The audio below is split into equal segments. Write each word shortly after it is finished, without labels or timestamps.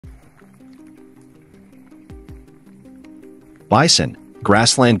Bison,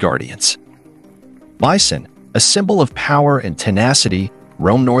 grassland guardians. Bison, a symbol of power and tenacity,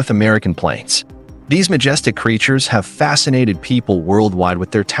 roam North American plains. These majestic creatures have fascinated people worldwide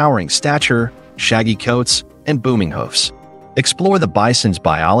with their towering stature, shaggy coats, and booming hooves. Explore the bison's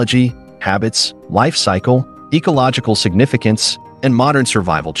biology, habits, life cycle, ecological significance, and modern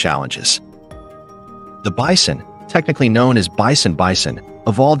survival challenges. The bison, technically known as bison,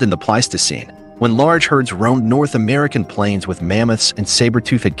 evolved in the Pleistocene, when large herds roamed North American plains with mammoths and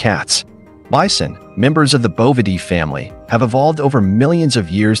saber-toothed cats. Bison, members of the Bovidae family, have evolved over millions of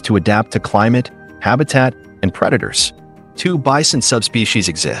years to adapt to climate, habitat, and predators. 2 bison subspecies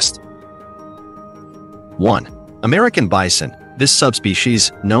exist. 1. American bison. This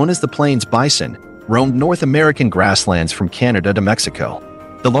subspecies, known as the plains bison, roamed North American grasslands from Canada to Mexico.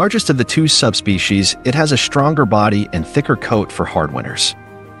 The largest of the 2 subspecies, it has a stronger body and thicker coat for hard winters.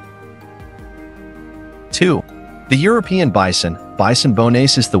 2. The European bison, Bison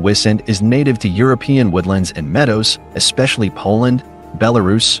bonaeus thewiscent, is native to European woodlands and meadows, especially Poland,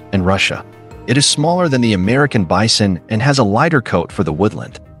 Belarus, and Russia. It is smaller than the American bison and has a lighter coat for the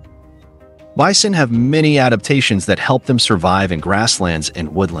woodland. Bison have many adaptations that help them survive in grasslands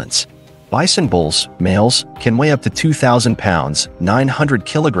and woodlands. Bison bulls, males, can weigh up to 2,000 pounds, 900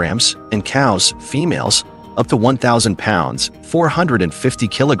 kilograms, and cows, females, up to 1,000 pounds, 450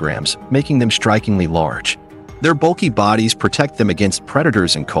 kilograms, making them strikingly large. Their bulky bodies protect them against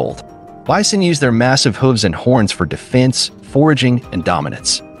predators and cold. Bison use their massive hooves and horns for defense, foraging, and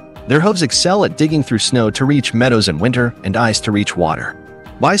dominance. Their hooves excel at digging through snow to reach meadows in winter and ice to reach water.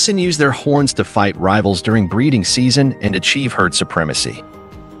 Bison use their horns to fight rivals during breeding season and achieve herd supremacy.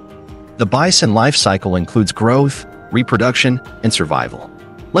 The bison life cycle includes growth, reproduction, and survival.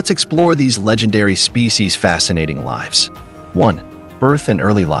 Let's explore these legendary species' fascinating lives. 1. Birth and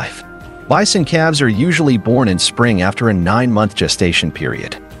early life. Bison calves are usually born in spring after a 9-month gestation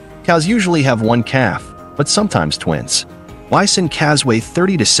period. Cows usually have 1 calf, but sometimes twins. Bison calves weigh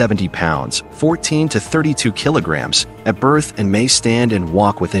 30 to 70 pounds, 14 to 32 kilograms, at birth and may stand and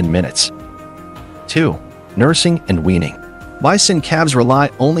walk within minutes. 2. Nursing and weaning. Bison calves rely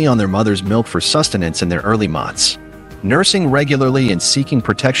only on their mother's milk for sustenance in their early months. Nursing regularly and seeking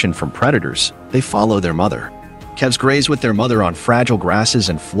protection from predators, they follow their mother. Calves graze with their mother on fragile grasses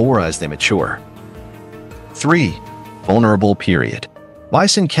and flora as they mature. 3. Vulnerable period.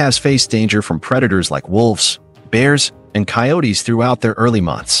 Bison calves face danger from predators like wolves, bears, and coyotes throughout their early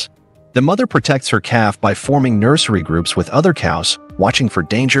months. The mother protects her calf by forming nursery groups with other cows, watching for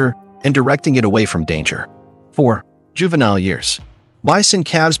danger, and directing it away from danger. 4. Juvenile years. Bison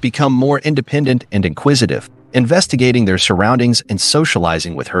calves become more independent and inquisitive, investigating their surroundings and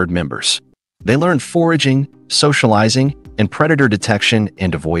socializing with herd members. They learn foraging, socializing, and predator detection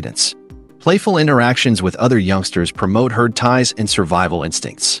and avoidance. Playful interactions with other youngsters promote herd ties and survival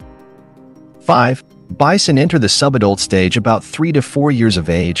instincts. 5. Bison enter the subadult stage about 3 to 4 years of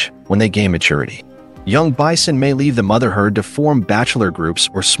age when they gain maturity. Young bison may leave the mother herd to form bachelor groups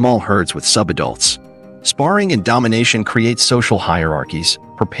or small herds with subadults. Sparring and domination create social hierarchies,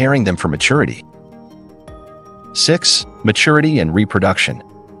 preparing them for maturity. 6. Maturity and reproduction.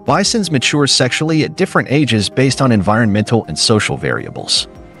 Bisons mature sexually at different ages based on environmental and social variables.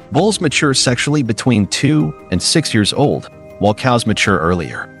 Bulls mature sexually between 2 and 6 years old, while cows mature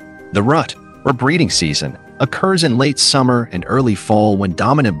earlier. The rut, or breeding season, occurs in late summer and early fall when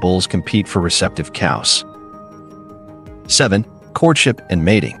dominant bulls compete for receptive cows. 7. Courtship and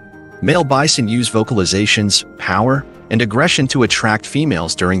mating. Male bison use vocalizations, power, and aggression to attract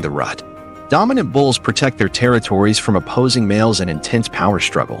females during the rut. Dominant bulls protect their territories from opposing males in intense power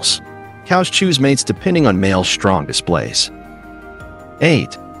struggles. Cows choose mates depending on males' strong displays.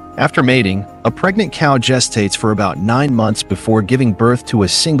 8. After mating, a pregnant cow gestates for about 9 months before giving birth to a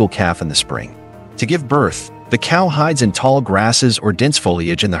single calf in the spring. To give birth, the cow hides in tall grasses or dense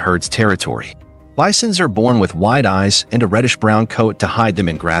foliage in the herd's territory. Bisons are born with wide eyes and a reddish-brown coat to hide them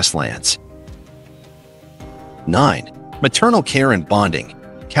in grasslands. 9. Maternal care and bonding.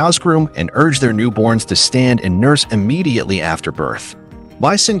 Cows groom and urge their newborns to stand and nurse immediately after birth.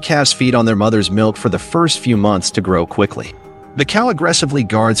 Bison calves feed on their mother's milk for the first few months to grow quickly. The cow aggressively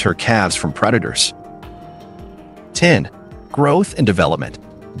guards her calves from predators. 10. Growth and development.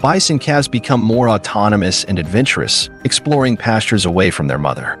 Bison calves become more autonomous and adventurous, exploring pastures away from their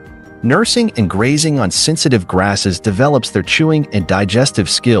mother. Nursing and grazing on sensitive grasses develops their chewing and digestive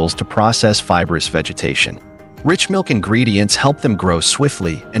skills to process fibrous vegetation. Rich milk ingredients help them grow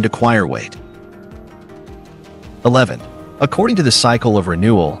swiftly and acquire weight. 11. According to the cycle of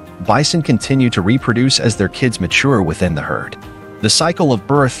renewal, bison continue to reproduce as their kids mature within the herd. The cycle of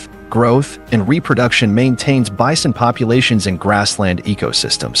birth, growth, and reproduction maintains bison populations in grassland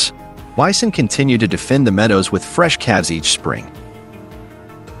ecosystems. Bison continue to defend the meadows with fresh calves each spring.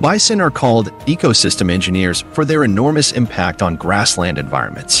 Bison are called ecosystem engineers for their enormous impact on grassland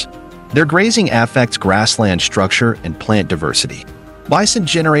environments. Their grazing affects grassland structure and plant diversity. Bison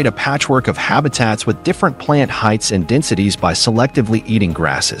generate a patchwork of habitats with different plant heights and densities by selectively eating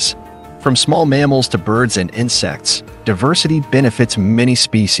grasses. From small mammals to birds and insects, diversity benefits many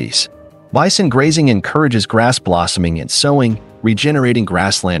species. Bison grazing encourages grass blossoming and sowing, regenerating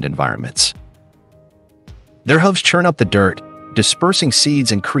grassland environments. Their hooves churn up the dirt, dispersing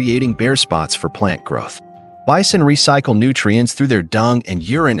seeds and creating bare spots for plant growth. Bison recycle nutrients through their dung and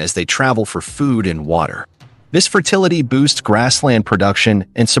urine as they travel for food and water. This fertility boosts grassland production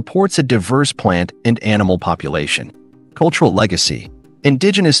and supports a diverse plant and animal population. Cultural legacy.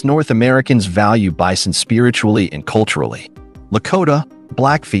 Indigenous North Americans value bison spiritually and culturally. Lakota,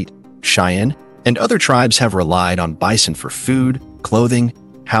 Blackfeet, Cheyenne, and other tribes have relied on bison for food, clothing,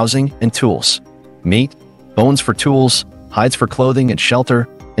 housing, and tools. Meat, bones for tools, hides for clothing and shelter,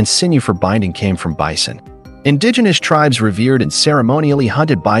 and sinew for binding came from bison. Indigenous tribes revered and ceremonially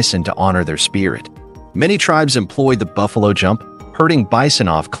hunted bison to honor their spirit. Many tribes employed the buffalo jump, herding bison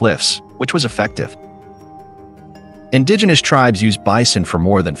off cliffs, which was effective. Indigenous tribes use bison for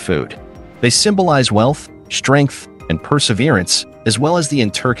more than food. They symbolize wealth, strength, and perseverance, as well as the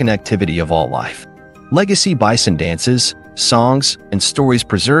interconnectivity of all life. Legacy bison dances, songs, and stories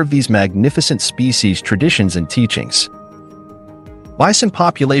preserve these magnificent species' traditions and teachings. Bison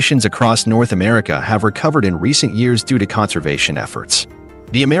populations across North America have recovered in recent years due to conservation efforts.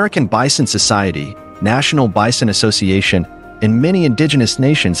 The American Bison Society, National Bison Association, and many indigenous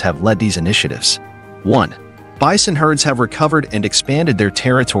nations have led these initiatives. 1. Bison herds have recovered and expanded their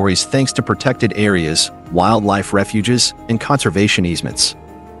territories thanks to protected areas, wildlife refuges, and conservation easements.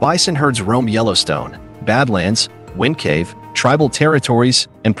 Bison herds roam Yellowstone, Badlands, Wind Cave, tribal territories,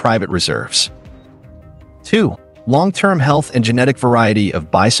 and private reserves. 2. Long-term health and genetic variety of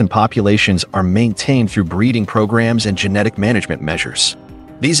bison populations are maintained through breeding programs and genetic management measures.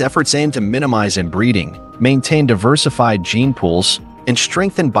 These efforts aim to minimize inbreeding, maintain diversified gene pools, and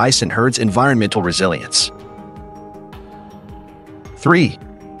strengthen bison herds' environmental resilience. 3.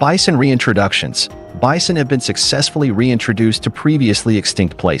 Bison reintroductions. Bison have been successfully reintroduced to previously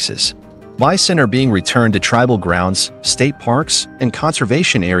extinct places. Bison are being returned to tribal grounds, state parks, and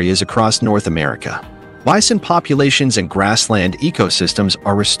conservation areas across North America. Bison populations and grassland ecosystems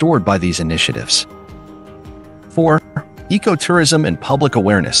are restored by these initiatives. 4. Ecotourism and public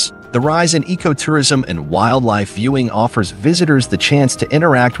awareness. The rise in ecotourism and wildlife viewing offers visitors the chance to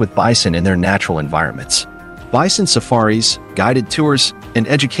interact with bison in their natural environments. Bison safaris, guided tours, and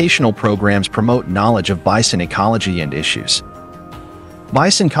educational programs promote knowledge of bison ecology and issues.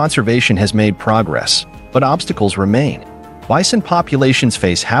 Bison conservation has made progress, but obstacles remain. Bison populations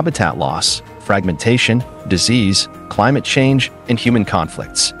face habitat loss, fragmentation, disease, climate change, and human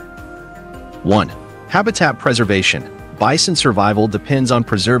conflicts. 1. Habitat preservation. Bison survival depends on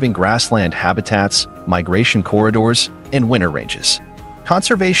preserving grassland habitats, migration corridors, and winter ranges.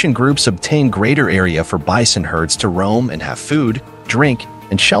 Conservation groups obtain greater area for bison herds to roam and have food, drink,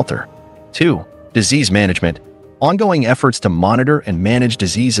 and shelter. 2. Disease management. Ongoing efforts to monitor and manage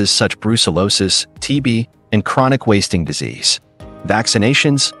diseases such as brucellosis, TB, and chronic wasting disease.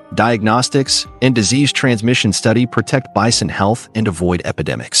 Vaccinations, diagnostics, and disease transmission study protect bison health and avoid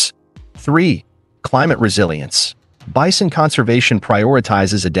epidemics. 3. Climate resilience. Bison conservation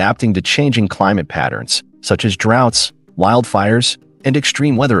prioritizes adapting to changing climate patterns, such as droughts, wildfires, and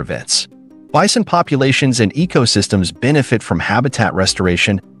extreme weather events. Bison populations and ecosystems benefit from habitat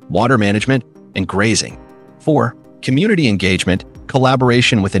restoration, water management, and grazing. 4. Community engagement.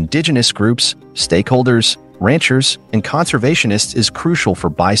 Collaboration with indigenous groups, stakeholders, ranchers, and conservationists is crucial for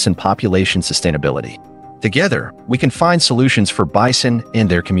bison population sustainability. Together, we can find solutions for bison and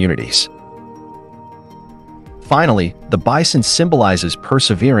their communities. Finally, the bison symbolizes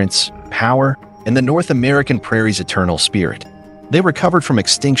perseverance, power, and the North American prairie's eternal spirit. They recovered from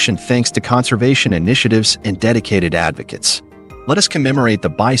extinction thanks to conservation initiatives and dedicated advocates. Let us commemorate the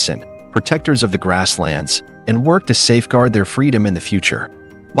bison, protectors of the grasslands, and work to safeguard their freedom in the future.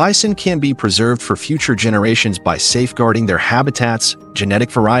 Bison can be preserved for future generations by safeguarding their habitats, genetic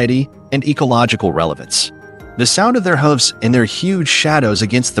variety, and ecological relevance. The sound of their hooves and their huge shadows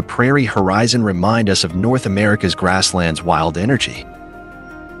against the prairie horizon remind us of North America's grasslands' wild energy.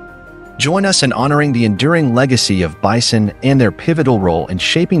 Join us in honoring the enduring legacy of bison and their pivotal role in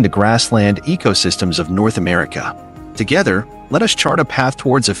shaping the grassland ecosystems of North America. Together, let us chart a path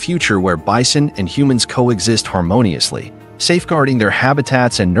towards a future where bison and humans coexist harmoniously, safeguarding their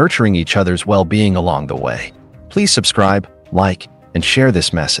habitats and nurturing each other's well-being along the way. Please subscribe, like, and share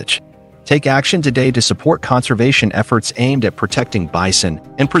this message. Take action today to support conservation efforts aimed at protecting bison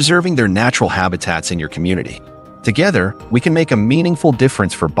and preserving their natural habitats in your community. Together, we can make a meaningful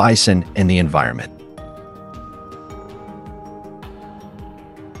difference for bison and the environment.